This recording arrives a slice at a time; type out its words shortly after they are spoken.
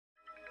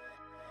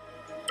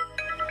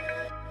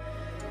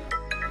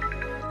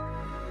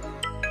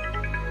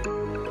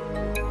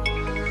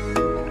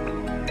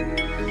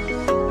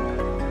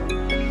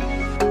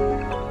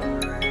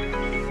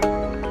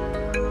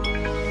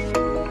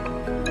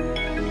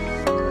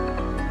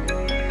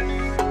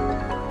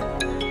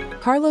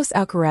Carlos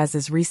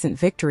Alcaraz's recent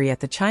victory at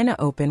the China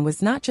Open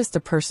was not just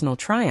a personal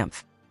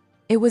triumph.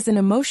 It was an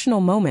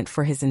emotional moment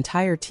for his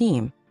entire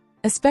team,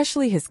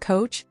 especially his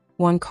coach,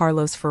 Juan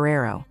Carlos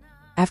Ferrero.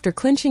 After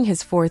clinching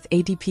his fourth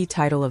ATP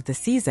title of the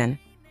season,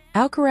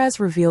 Alcaraz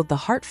revealed the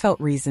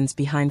heartfelt reasons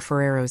behind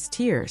Ferrero's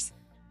tears,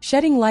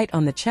 shedding light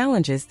on the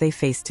challenges they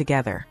faced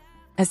together.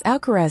 As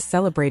Alcaraz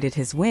celebrated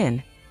his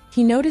win,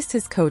 he noticed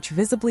his coach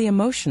visibly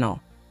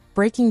emotional,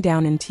 breaking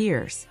down in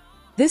tears.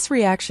 This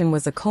reaction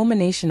was a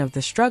culmination of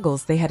the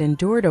struggles they had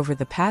endured over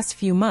the past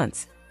few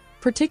months,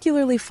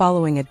 particularly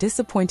following a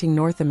disappointing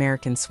North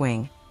American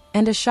swing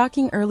and a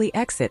shocking early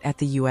exit at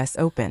the US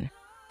Open.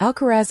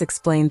 Alcaraz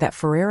explained that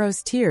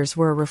Ferrero's tears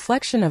were a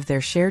reflection of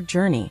their shared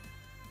journey,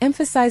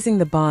 emphasizing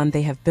the bond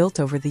they have built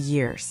over the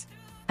years.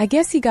 "I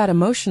guess he got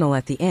emotional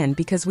at the end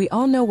because we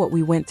all know what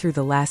we went through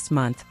the last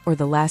month or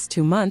the last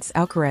 2 months,"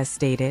 Alcaraz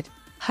stated,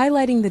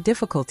 highlighting the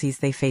difficulties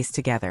they faced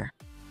together.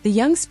 The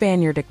young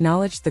Spaniard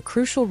acknowledged the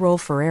crucial role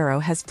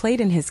Ferrero has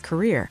played in his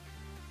career,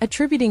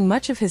 attributing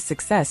much of his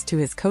success to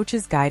his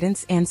coach's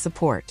guidance and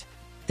support.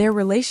 Their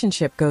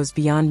relationship goes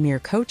beyond mere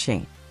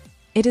coaching.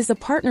 It is a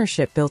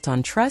partnership built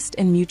on trust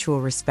and mutual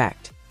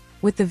respect.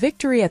 With the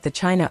victory at the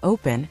China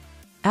Open,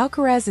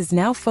 Alcaraz is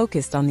now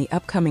focused on the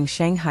upcoming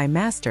Shanghai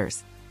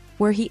Masters,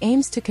 where he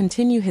aims to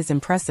continue his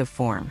impressive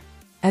form.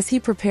 As he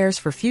prepares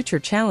for future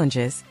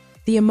challenges,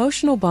 the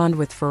emotional bond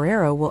with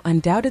Ferrero will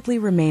undoubtedly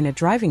remain a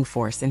driving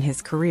force in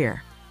his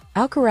career.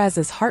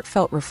 Alcaraz's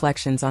heartfelt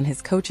reflections on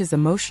his coach's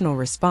emotional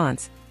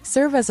response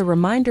serve as a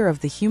reminder of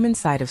the human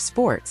side of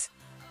sports,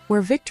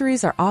 where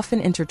victories are often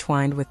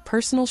intertwined with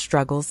personal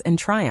struggles and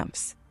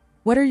triumphs.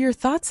 What are your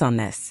thoughts on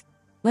this?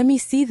 Let me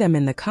see them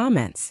in the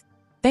comments.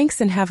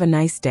 Thanks and have a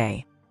nice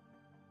day.